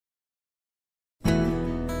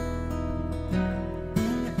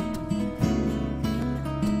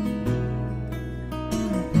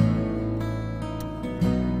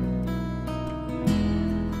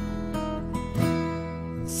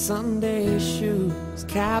Sunday shoes,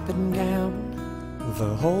 cap and gown,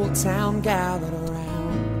 the whole town gathered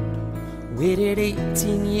around. Waited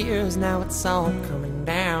 18 years, now it's all coming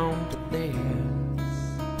down to this.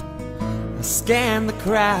 I scan the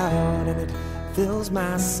crowd and it fills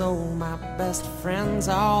my soul. My best friends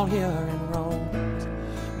all here enrolled.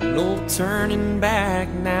 No turning back,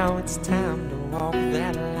 now it's time to walk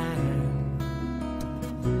that line.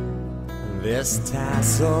 This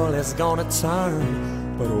tassel is gonna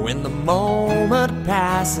turn, but when the moment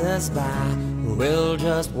passes by, we'll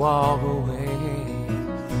just walk away,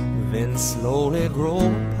 then slowly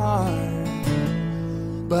grow apart.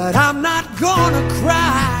 But I'm not gonna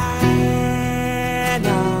cry,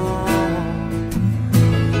 no,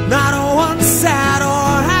 not one sad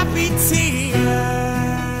or happy tear.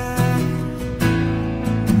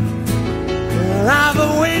 Well, I've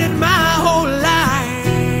waited my whole life.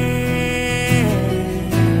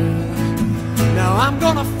 Now I'm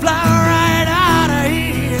gonna fly right out of here.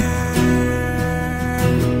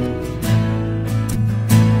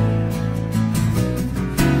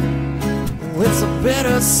 It's a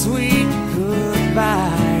bittersweet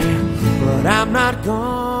goodbye, but I'm not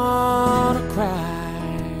gonna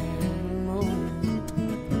cry, no.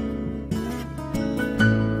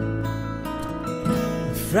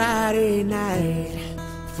 Friday night,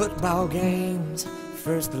 football games,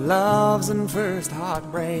 first loves and first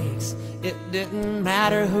heartbreaks. It didn't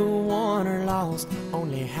matter who won or lost,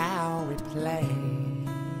 only how we played.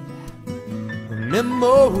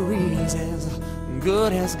 Memories as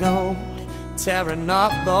good as gold, tearing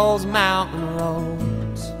up those mountain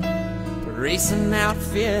roads, racing out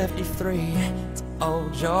 53 to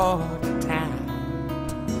old Georgia town.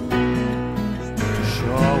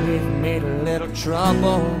 Sure, we've made a little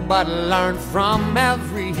trouble, but learned from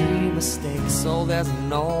every mistake, so there's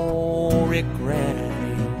no regret.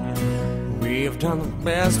 We've done the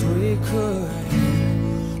best we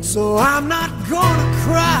could, so I'm not gonna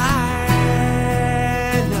cry,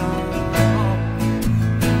 no,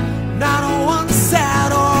 not one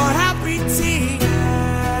sad or happy tear.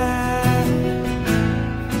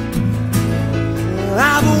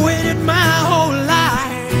 I've waited my whole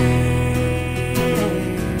life.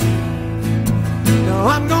 Now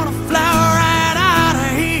I'm gonna fly right out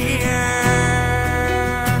of here.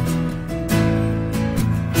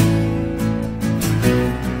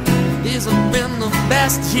 These have been the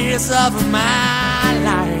best years of my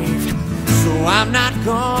life, so I'm not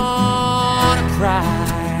gonna cry.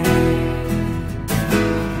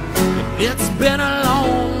 It's been a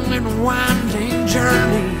long and winding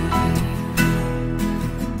journey,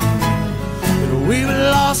 but we've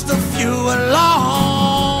lost a few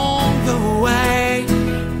along the way.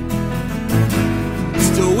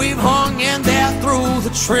 Still we've hung in there through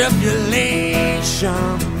the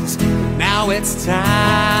tribulations. Now it's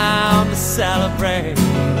time to celebrate.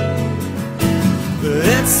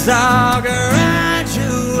 It's our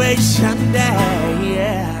graduation day,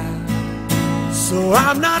 yeah. So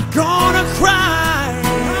I'm not gonna cry,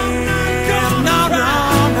 no, no,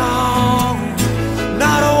 no,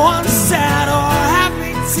 not one sad or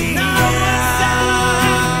happy tear.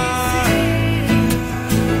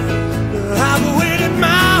 I've waited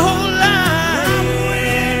my whole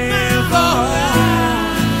life,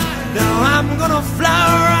 now I'm gonna fly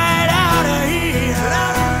right out of here.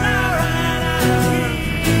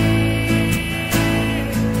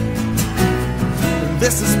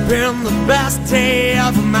 This has been the best day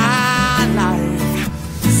of my life,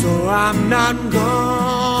 so I'm not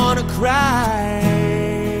gonna cry.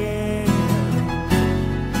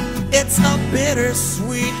 It's a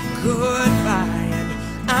bittersweet goodbye,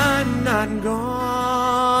 and I'm not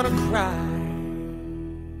gonna cry.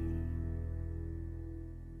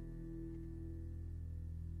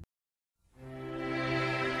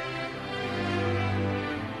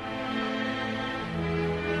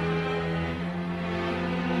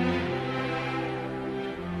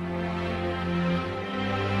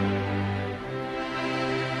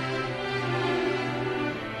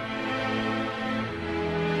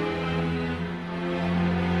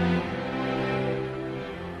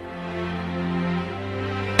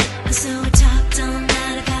 So we talked all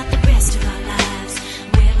night about the rest of our lives,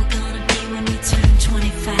 where we're gonna be when we turn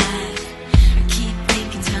 25. I keep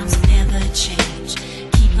thinking times will never change,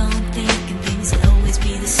 keep on thinking things will always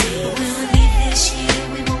be the same. But when we leave this year,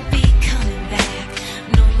 we won't be coming back.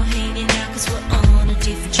 No more hanging out, cause we're on a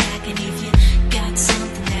different track. And if you got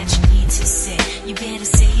something that you need to say, you better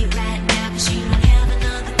say it right now, cause you don't have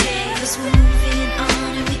another day. Cause we're moving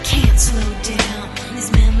on and we can't slow down.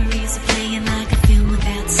 These memories are playing like a film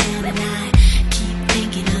without sound. And I keep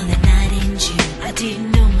thinking of that night in June. I didn't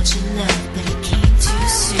know much of love, but it came too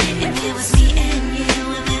soon.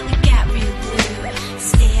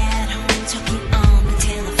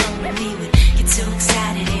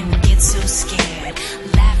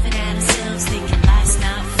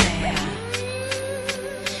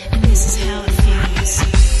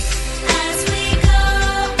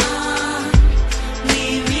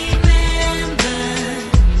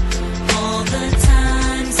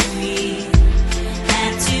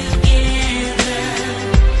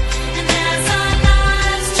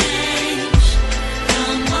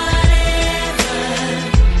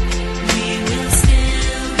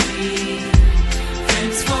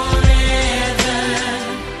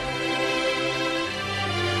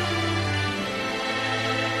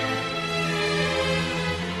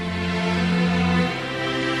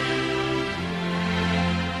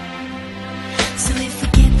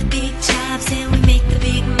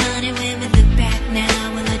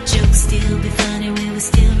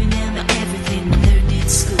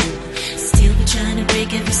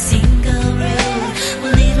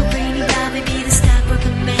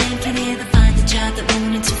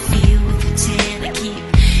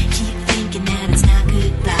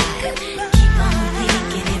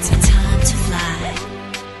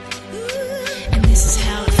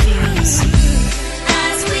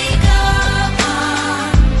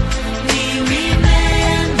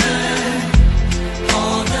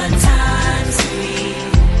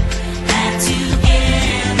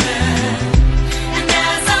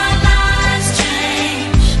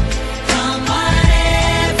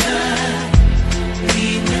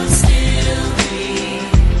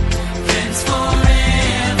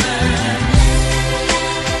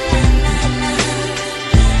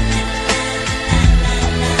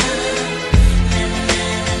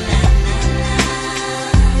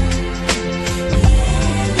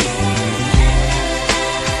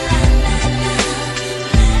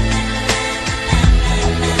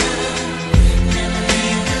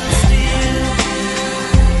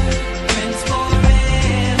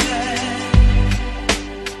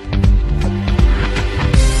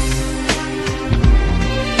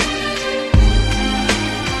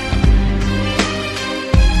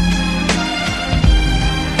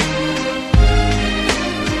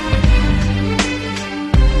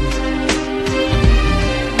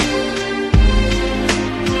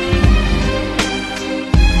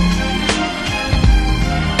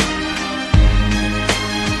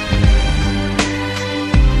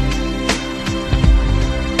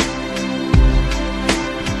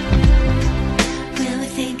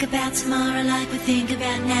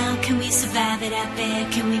 out there,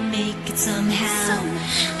 can we make it somehow?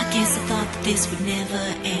 I guess I thought that this would never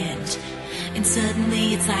end, and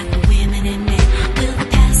suddenly it's like the women and men. Will the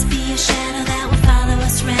past be a shadow that will follow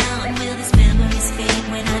us round? Will these memories fade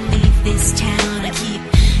when I leave this town? I keep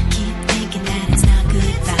thinking that it's not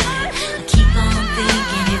goodbye. I keep on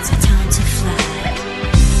thinking it's our time to fly.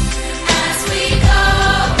 As we go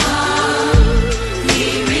on, we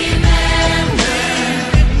remember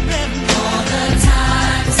all the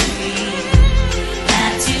times we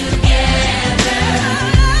had together.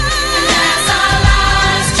 And as our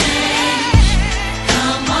lives change,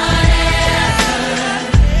 come whatever,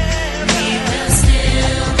 we will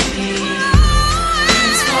still be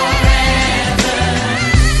friends forever.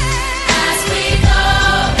 As we go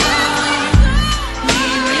on, we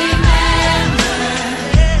remember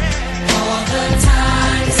all the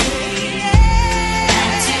times we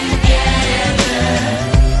had together.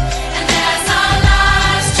 And as our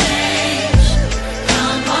lives change,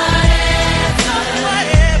 come whatever,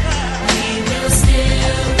 we will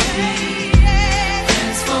still be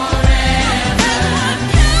friends forever.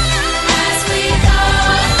 As we go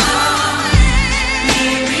on, we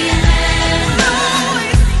remember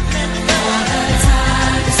all the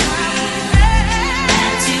times we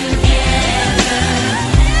had together.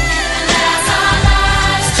 And as our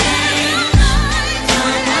lives change,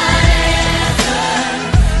 come whatever,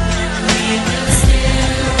 we will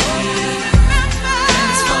still be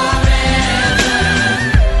friends forever.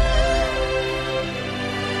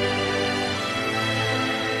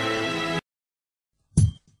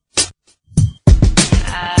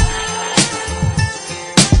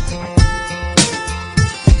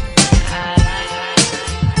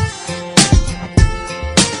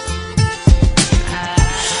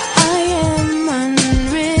 I am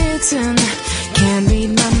unwritten, can't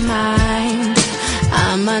read my mind,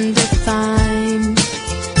 I'm undefined.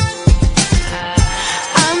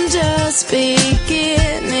 I'm just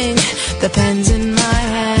beginning, the pen's in my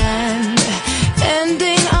hand,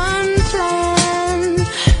 ending unplanned.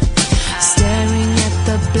 Staring at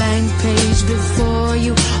the blank page before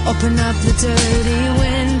you, open up the dirty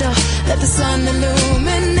window, let the sun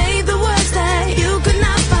illuminate the words that you could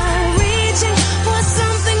not find. Reaching for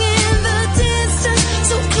something in the distance,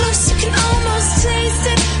 so close you can almost taste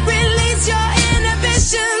it. Release your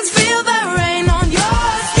inhibitions, feel the rain on your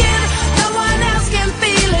skin. No one else can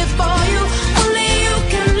feel it for you, only you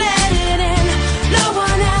can let it in. No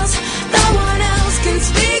one else can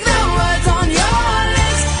speak the words on your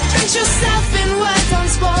lips. Drench yourself in words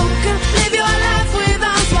unspoken, live your life with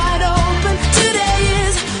arms wide open. Today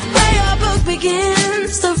is where your book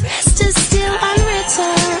begins, the rest is still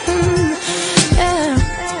unwritten. Yeah.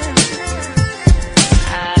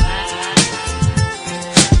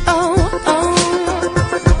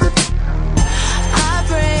 I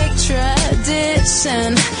break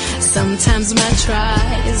tradition. Sometimes my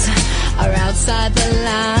tries are outside the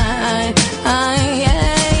line.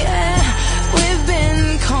 We've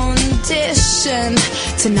been conditioned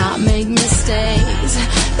to not make mistakes,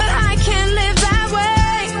 but I can't live that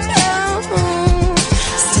way. No.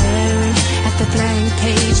 Staring at the blank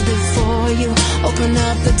page before you, open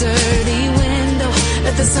up the dirty window,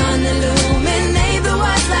 let the sun illuminate